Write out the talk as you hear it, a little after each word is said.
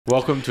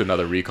Welcome to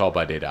another Recall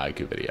by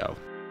Dataiku video.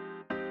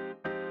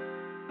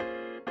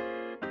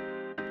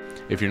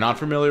 If you're not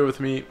familiar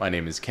with me, my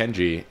name is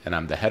Kenji, and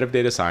I'm the head of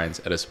data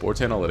science at a sports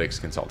analytics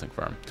consulting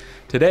firm.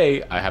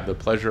 Today, I have the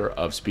pleasure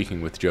of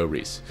speaking with Joe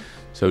Reese.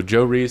 So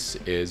Joe Reese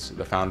is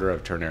the founder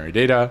of Ternary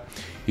Data.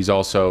 He's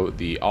also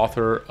the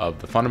author of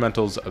the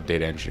Fundamentals of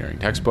Data Engineering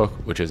textbook,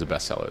 which is a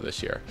bestseller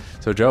this year.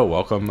 So Joe,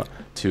 welcome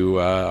to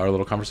our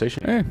little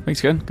conversation. Hey, thanks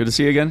again. Good to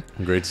see you again.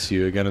 Great to see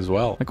you again as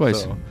well.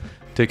 Likewise. So,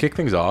 to kick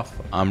things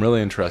off, I'm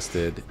really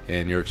interested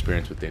in your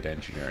experience with data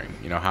engineering.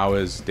 How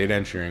has data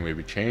engineering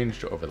maybe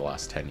changed over the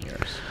last 10 years?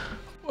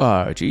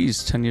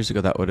 10 years ago,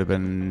 that would have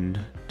been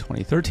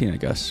 2013, I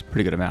guess.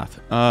 Pretty good at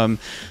math.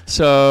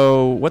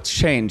 So what's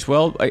changed?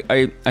 Well,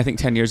 I think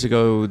 10 years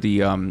ago,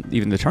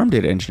 even the term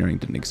data engineering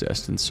didn't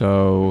exist. And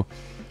so,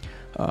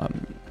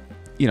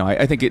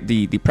 I think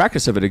the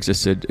practice of it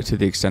existed to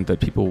the extent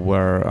that people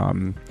were,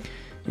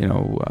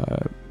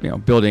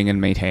 building and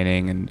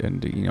maintaining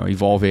and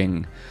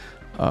evolving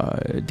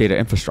data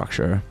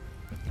infrastructure,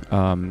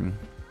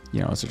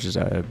 such as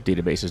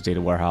databases,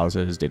 data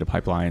warehouses, data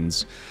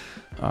pipelines,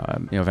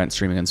 event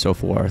streaming, and so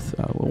forth.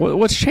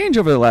 What's changed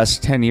over the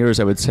last 10 years,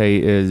 I would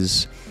say,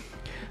 is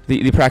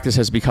the practice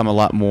has become a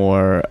lot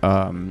more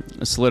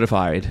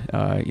solidified.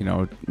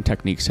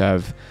 Techniques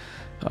have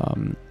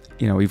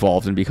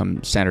evolved and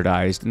become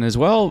standardized, and as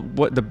well,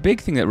 what the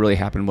big thing that really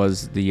happened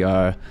was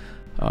the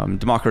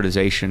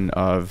democratization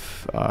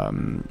of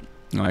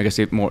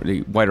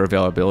the wider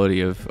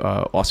availability of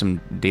awesome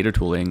data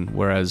tooling.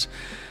 Whereas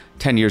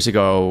 10 years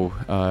ago,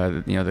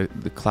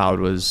 the cloud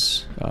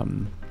was,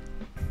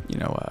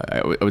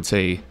 I would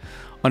say,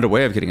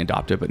 underway of getting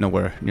adopted, but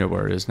nowhere near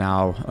where it is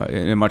now.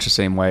 In much the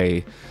same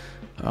way,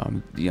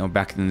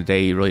 back in the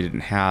day, you really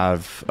didn't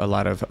have a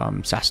lot of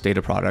SaaS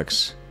data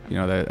products.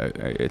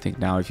 I think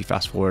now, if you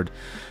fast forward,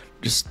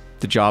 just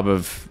the job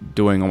of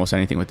doing almost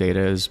anything with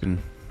data has been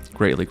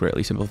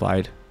greatly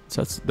simplified.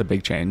 So that's the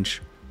big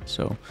change.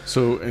 So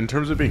in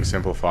terms of being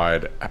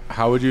simplified,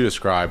 how would you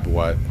describe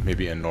what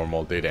maybe a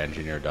normal data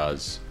engineer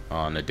does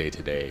on a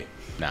day-to-day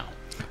now?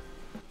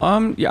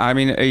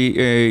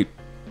 A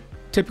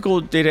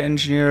typical data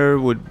engineer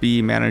would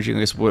be managing, I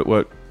guess,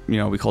 what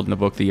we called in the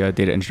book the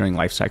data engineering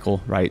lifecycle,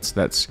 right? So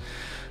that's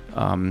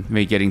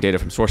maybe getting data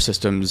from source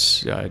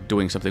systems,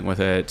 doing something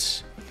with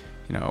it,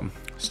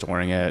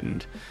 storing it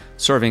and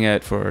serving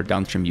it for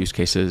downstream use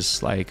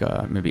cases like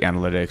maybe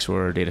analytics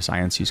or data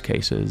science use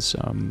cases,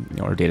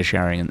 or data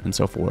sharing and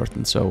so forth.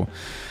 And so,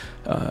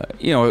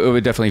 it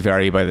would definitely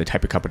vary by the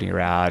type of company you're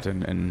at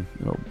and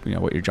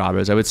what your job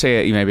is. I would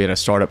say maybe at a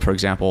startup, for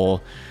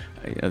example,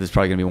 there's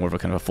probably going to be more of a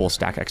kind of a full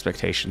stack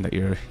expectation that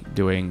you're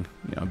doing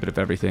a bit of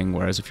everything.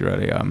 Whereas if you're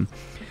at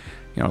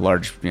a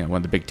large, one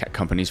of the big tech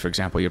companies, for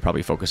example, you're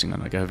probably focusing on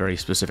like a very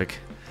specific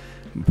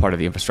part of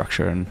the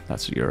infrastructure, and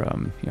that's what you're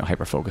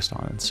hyper focused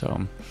on. And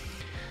so,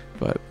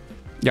 but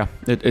yeah,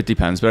 it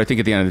depends. But I think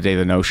at the end of the day,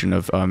 the notion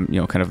of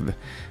kind of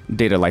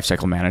data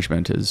lifecycle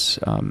management is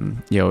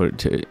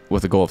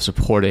with the goal of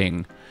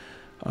supporting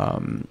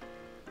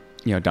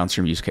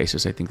downstream use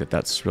cases. I think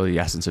that's really the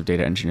essence of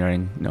data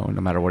engineering, no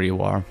matter where you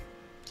are.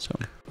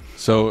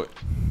 So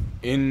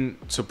in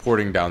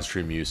supporting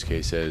downstream use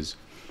cases,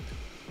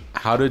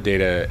 how do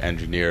data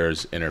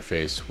engineers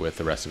interface with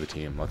the rest of the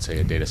team? Let's say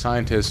a data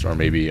scientist or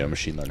maybe a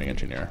machine learning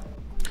engineer.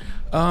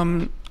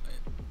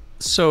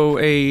 So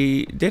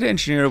a data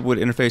engineer would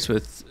interface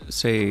with,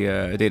 say,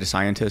 a data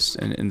scientist,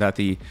 in that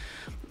the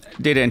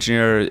data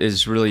engineer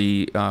is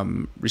really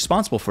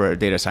responsible for a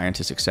data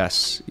scientist's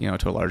success,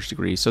 to a large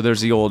degree. So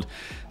there's the old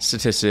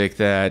statistic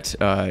that,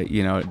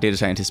 data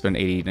scientists spend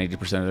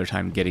 80-90% of their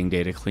time getting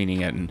data,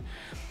 cleaning it, and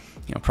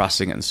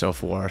processing it and so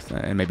forth,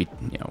 and maybe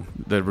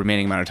the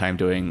remaining amount of time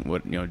doing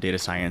what data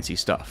science-y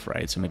stuff,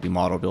 right? So maybe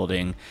model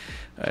building,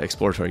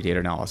 exploratory data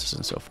analysis,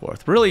 and so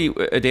forth. Really,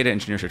 a data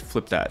engineer should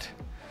flip that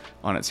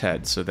on its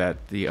head, so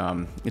that the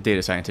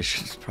data scientist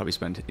should probably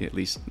spend at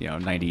least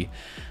 90%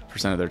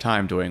 of their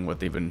time doing what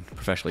they've been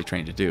professionally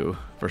trained to do,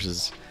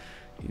 versus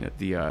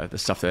the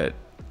stuff that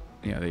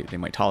they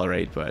might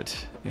tolerate, but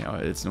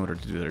it's in order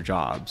to do their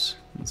jobs.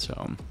 And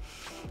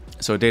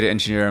so a data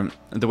engineer,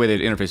 the way they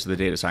interface with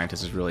the data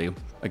scientist is really,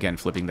 again,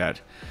 flipping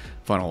that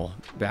funnel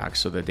back,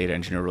 so the data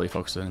engineer really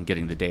focuses on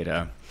getting the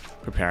data,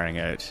 preparing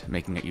it,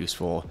 making it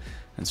useful,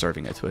 and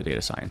serving it to a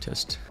data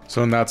scientist.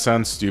 So in that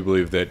sense, do you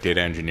believe that data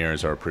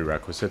engineers are a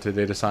prerequisite to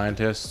data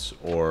scientists,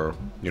 or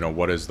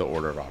what is the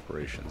order of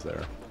operations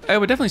there? I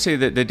would definitely say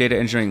that the data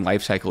engineering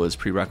lifecycle is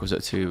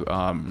prerequisite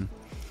to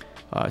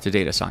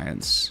data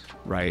science,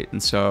 right?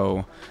 And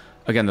so,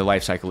 again, the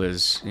life cycle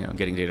is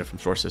getting data from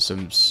source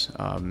systems,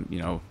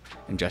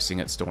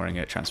 ingesting it, storing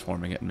it,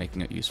 transforming it, and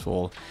making it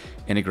useful,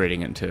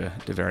 integrating it into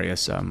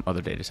various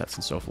other data sets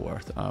and so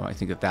forth. I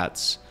think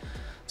that's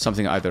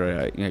something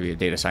either maybe a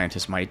data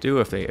scientist might do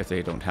if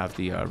they don't have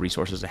the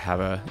resources to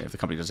have if the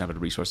company doesn't have the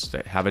resources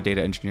to have a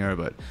data engineer,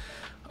 but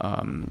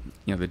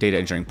the data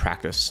engineering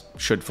practice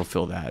should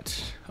fulfill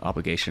that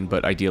obligation,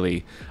 but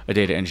ideally a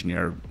data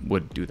engineer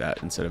would do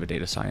that instead of a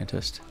data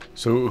scientist.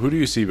 So who do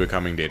you see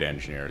becoming data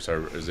engineers?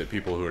 Is it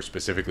people who are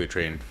specifically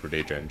trained for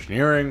data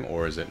engineering,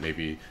 or is it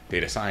maybe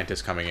data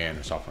scientists coming in,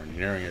 or software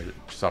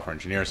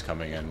engineers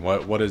coming in?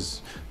 What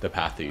is the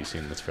path that you've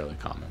seen that's fairly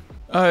common?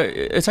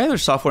 It's either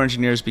software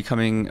engineers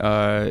becoming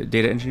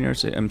data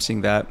engineers. I'm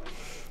seeing that.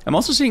 I'm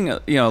also seeing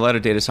a lot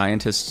of data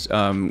scientists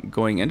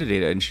going into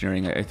data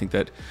engineering. I think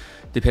that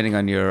depending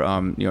on your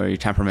your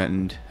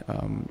temperament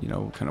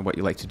and kind of what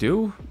you like to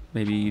do,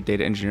 maybe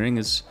data engineering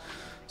is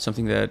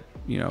something that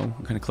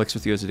kind of clicks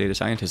with you as a data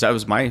scientist. That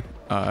was my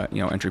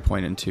entry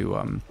point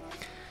into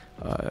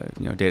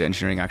data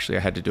engineering. Actually,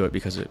 I had to do it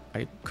because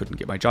I couldn't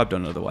get my job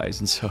done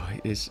otherwise, and so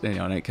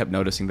and I kept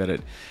noticing that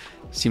it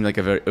seemed like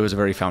it was a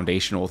very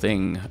foundational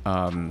thing.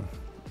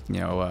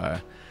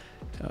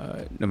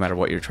 No matter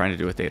what you're trying to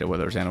do with data,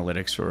 whether it's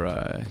analytics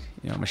or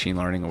machine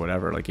learning or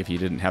whatever, like if you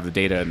didn't have the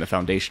data and the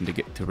foundation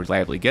to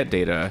reliably get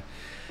data,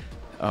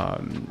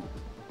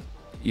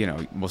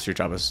 most of your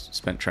job is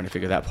spent trying to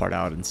figure that part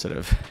out instead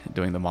of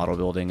doing the model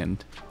building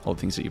and all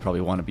the things that you probably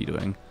want to be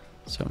doing.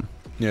 So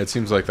yeah, it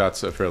seems like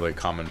that's a fairly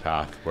common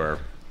path where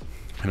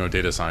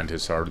data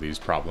scientists are these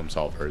problem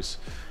solvers.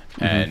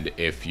 Mm-hmm. And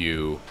if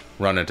you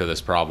run into this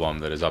problem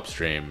that is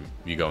upstream,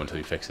 you go until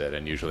you fix it,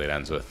 and usually it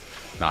ends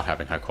with not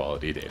having high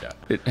quality data.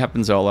 It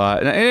happens a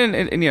lot, and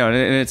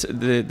it's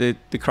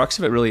the crux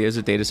of it really is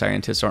that data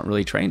scientists aren't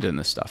really trained in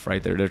this stuff,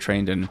 right? They're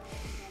trained in,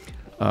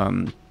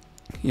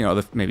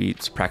 maybe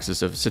it's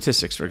practices of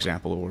statistics, for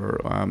example, or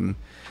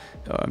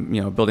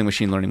building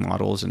machine learning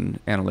models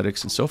and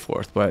analytics and so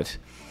forth. But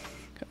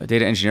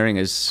data engineering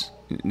is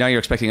now you're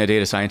expecting a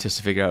data scientist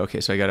to figure out,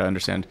 okay, so I got to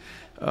understand.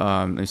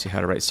 Let me see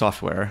how to write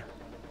software,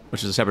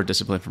 which is a separate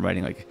discipline from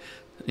writing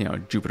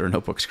Jupyter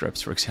notebook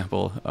scripts, for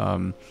example.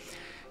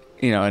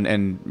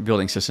 And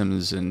building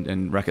systems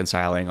and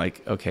reconciling,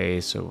 like,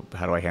 okay, so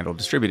how do I handle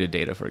distributed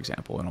data, for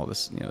example, and all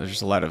this. There's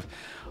just a lot of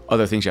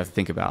other things you have to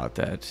think about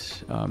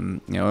that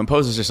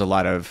imposes just a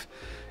lot of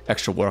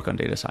extra work on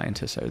data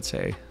scientists, I would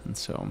say. And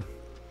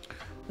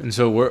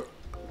so where,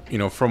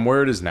 from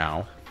where it is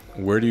now,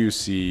 where do you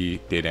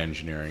see data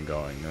engineering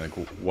going? Like,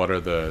 what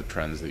are the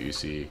trends that you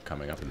see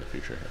coming up in the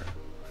future here?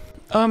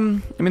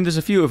 There's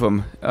a few of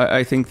them.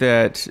 I think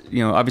that,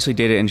 obviously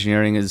data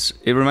engineering it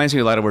reminds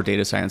me a lot of where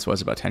data science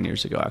was about 10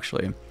 years ago,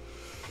 actually.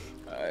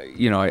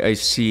 I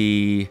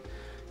see,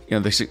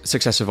 the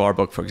success of our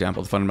book, for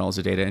example, The Fundamentals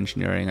of Data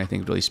Engineering, I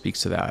think really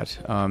speaks to that.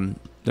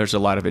 There's a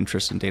lot of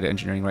interest in data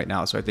engineering right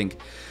now. So I think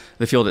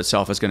the field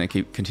itself is going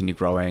to continue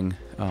growing.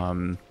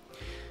 I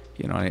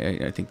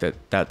think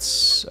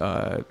that's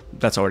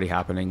already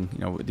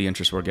happening. The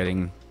interest we're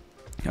getting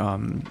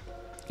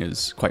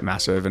is quite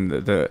massive, and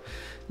the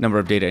number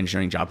of data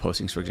engineering job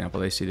postings, for example,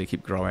 they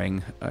keep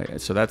growing.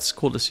 So that's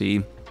cool to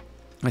see.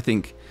 I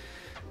think,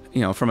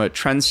 from a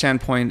trend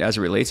standpoint, as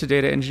it relates to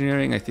data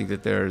engineering, I think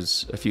that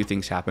there's a few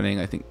things happening.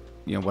 I think,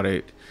 what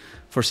I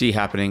foresee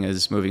happening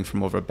is moving from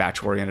more of a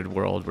batch-oriented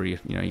world where you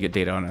get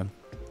data on a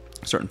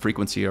certain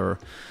frequency or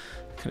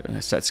kind of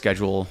a set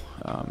schedule.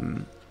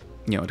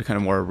 To kind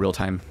of more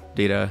real-time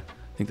data.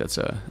 I think that's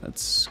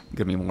going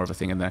to be more of a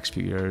thing in the next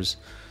few years.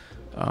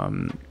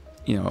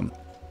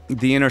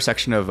 The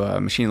intersection of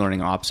machine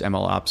learning ops,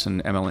 ML ops,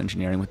 and ML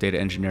engineering with data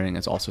engineering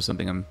is also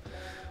something I'm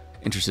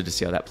interested to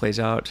see how that plays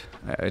out.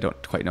 I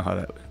don't quite know how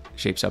that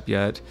shapes up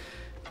yet.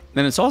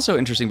 Then it's also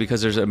interesting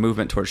because there's a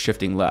movement towards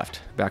shifting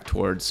left, back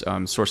towards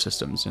source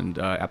systems and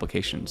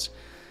applications.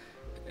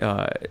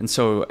 And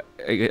so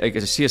I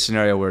see a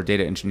scenario where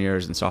data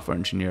engineers and software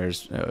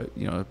engineers,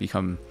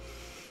 become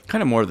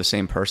kind of more of the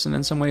same person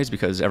in some ways,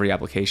 because every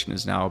application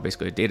is now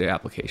basically a data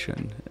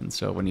application. And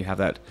so when you have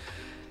that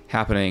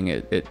happening,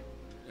 it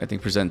I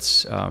think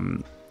presents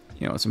some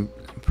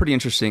pretty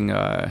interesting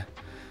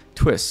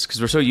twists, because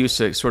we're so used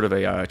to sort of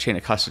a chain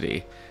of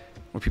custody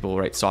where people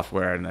write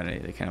software and then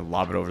they kind of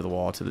lob it over the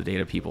wall to the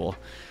data people.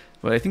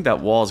 But I think that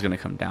wall is going to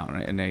come down,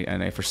 right?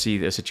 And I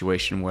foresee a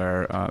situation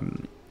where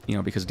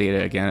because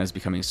data again is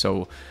becoming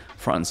so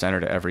front and center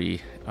to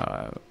every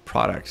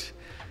product.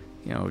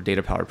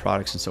 Data powered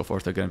products and so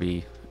forth are going to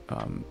be,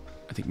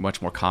 I think,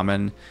 much more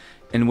common.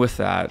 And with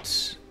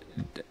that,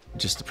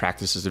 just the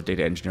practices of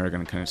data engineering are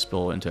going to kind of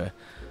spill into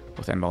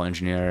both ML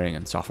engineering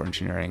and software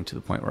engineering to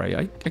the point where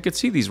I could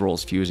see these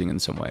roles fusing in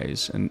some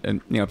ways.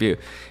 And if you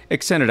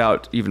extend it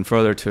out even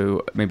further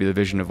to maybe the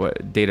vision of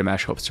what data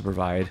mesh hopes to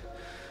provide,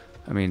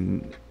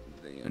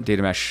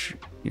 data mesh,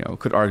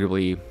 could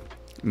arguably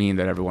mean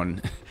that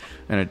everyone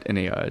in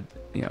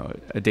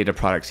a data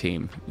product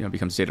team,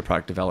 becomes data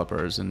product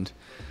developers, and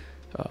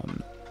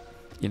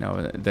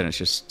then it's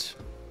just,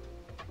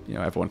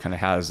 everyone kind of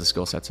has the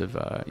skill sets of,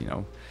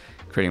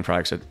 creating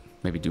products that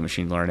maybe do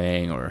machine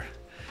learning or,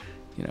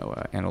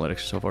 analytics and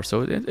so forth.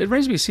 So it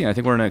remains to be seen. I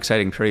think we're in an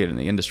exciting period in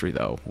the industry,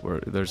 though,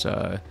 where there's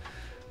a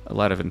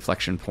lot of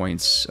inflection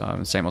points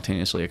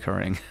simultaneously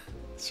occurring.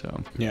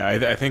 So yeah,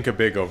 I think a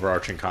big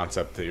overarching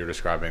concept that you're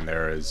describing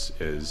there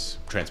is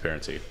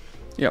transparency.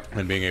 Yep.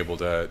 And being able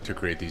to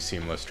create these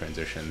seamless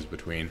transitions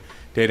between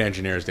data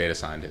engineers, data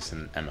scientists,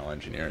 and ML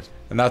engineers.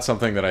 And that's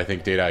something that I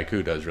think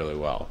Dataiku does really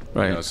well.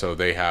 Right. You know, so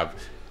they have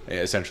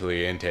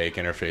essentially intake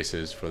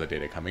interfaces for the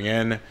data coming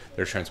in.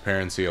 There's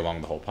transparency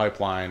along the whole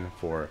pipeline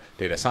for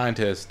data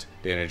scientists,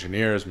 data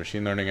engineers,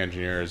 machine learning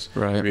engineers,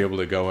 right, to be able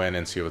to go in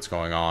and see what's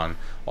going on.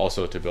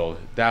 Also to build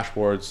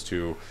dashboards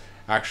to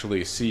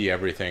actually see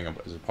everything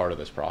as a part of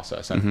this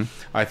process. And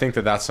I think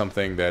that that's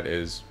something that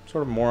is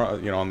sort of more,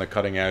 you know, on the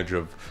cutting edge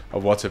of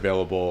what's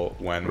available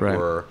when right,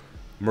 we're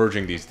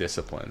merging these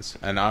disciplines.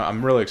 And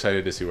I'm really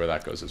excited to see where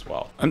that goes as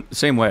well.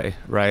 Same way,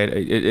 right?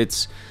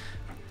 It's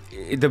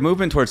the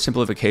movement towards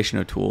simplification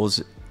of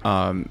tools,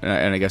 and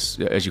I guess,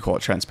 as you call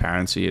it,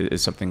 transparency,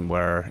 is something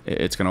where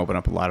it's going to open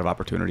up a lot of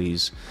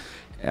opportunities,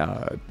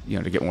 you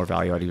know, to get more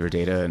value out of your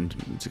data, and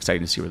it's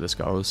exciting to see where this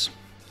goes.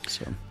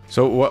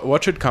 So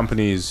what should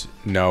companies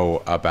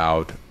know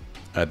about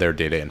their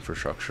data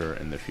infrastructure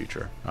in the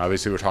future?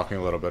 Obviously, we're talking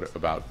a little bit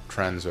about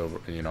trends over,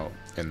 you know,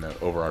 in the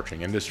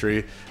overarching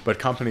industry, but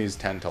companies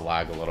tend to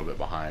lag a little bit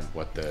behind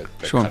what the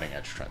Sure, cutting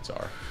edge trends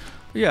are.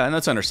 Yeah, and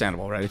that's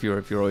understandable, right? If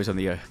you're always on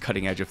the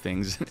cutting edge of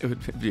things, it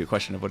would be a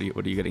question of what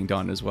are you getting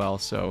done as well.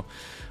 So,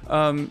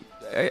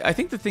 I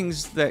think the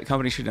things that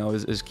companies should know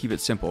is keep it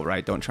simple,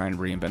 right? Don't try and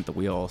reinvent the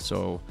wheel.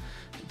 So,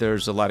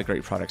 there's a lot of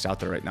great products out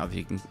there right now that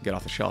you can get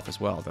off the shelf as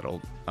well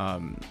that'll,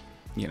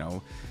 you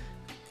know,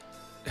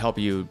 help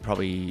you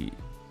probably.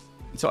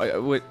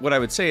 So, what I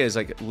would say is,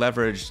 like,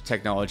 leverage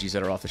technologies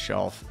that are off the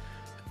shelf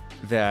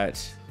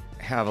that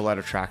have a lot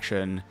of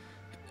traction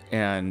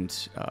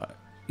and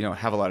you know,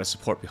 have a lot of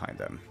support behind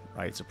them,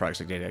 right? So products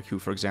like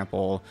Dataiku, for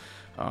example,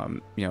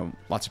 you know,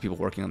 lots of people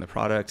working on the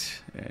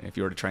product. And if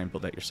you were to try and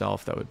build that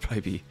yourself, that would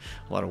probably be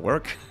a lot of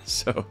work.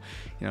 So,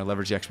 you know,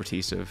 leverage the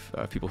expertise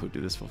of people who do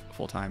this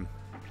full time.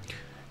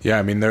 Yeah,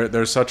 I mean,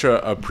 there's such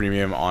a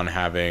premium on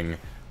having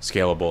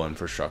scalable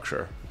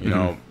infrastructure. You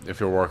know, if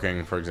you're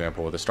working, for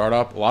example, with a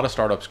startup, a lot of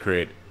startups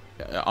create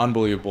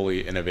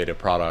unbelievably innovative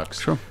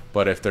products. Sure.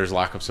 But if there's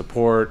lack of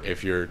support,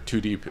 if you're too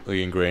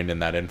deeply ingrained in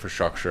that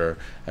infrastructure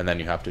and then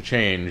you have to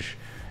change,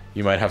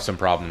 you might have some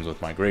problems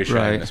with migration,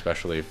 right,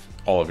 especially if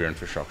all of your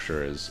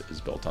infrastructure is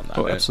built on that.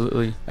 Oh,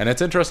 absolutely. And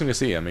it's interesting to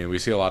see. I mean, we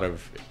see a lot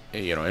of,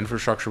 you know,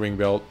 infrastructure being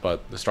built,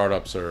 but the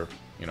startups are,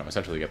 you know,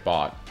 essentially get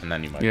bought, and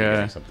then you might be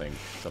getting something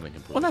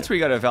completely. Well, that's where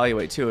you got to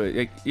evaluate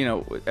too. You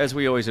know, as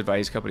we always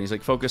advise companies,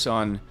 like, focus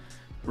on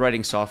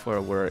writing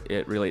software where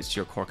it relates to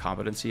your core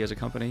competency as a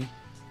company.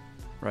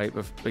 Right,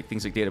 with like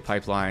things like data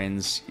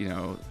pipelines, you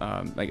know,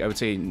 like I would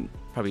say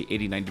probably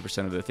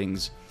 80-90% of the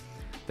things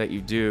that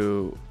you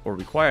do or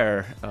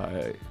require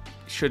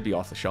should be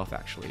off the shelf,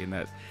 actually, and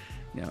that,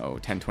 you know,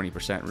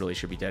 10-20% really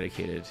should be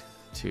dedicated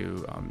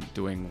to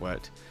doing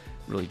what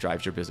really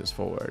drives your business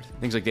forward.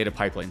 Things like data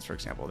pipelines, for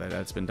example,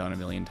 that's been done a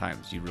million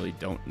times. You really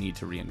don't need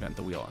to reinvent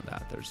the wheel on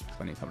that. There's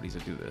plenty of companies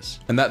that do this.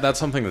 And that's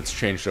something that's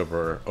changed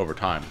over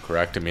time,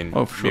 correct? I mean,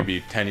 sure,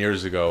 maybe 10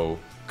 years ago,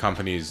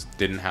 companies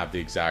didn't have the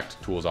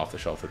exact tools off the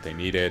shelf that they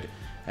needed,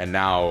 and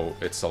now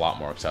it's a lot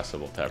more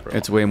accessible to everyone.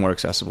 It's way more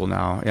accessible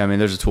now. Yeah, I mean,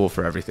 there's a tool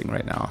for everything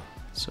right now.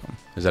 So,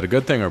 is that a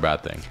good thing or a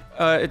bad thing?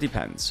 It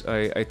depends.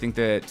 I think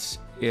that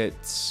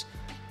it's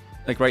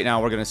like right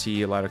now we're going to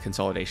see a lot of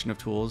consolidation of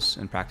tools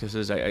and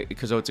practices.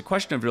 Because it's a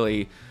question of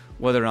really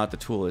whether or not the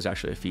tool is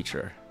actually a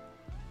feature,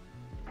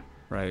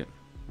 right?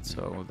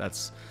 So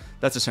that's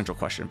a central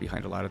question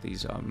behind a lot of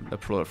these the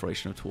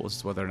proliferation of tools,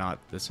 is whether or not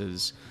this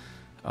is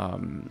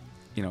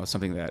you know,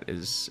 something that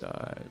is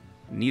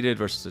needed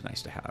versus a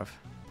nice to have.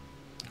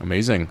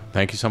 Amazing.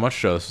 Thank you so much,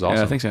 Joe. This is awesome.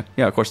 Yeah, thanks, man.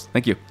 Yeah, of course.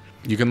 Thank you.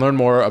 You can learn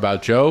more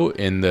about Joe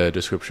in the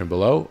description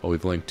below.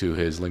 We've linked to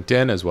his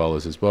LinkedIn as well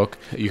as his book.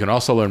 You can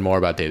also learn more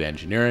about data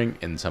engineering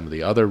in some of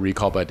the other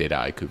Recall by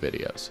Dataiku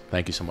videos.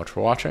 Thank you so much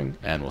for watching,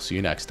 and we'll see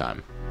you next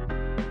time.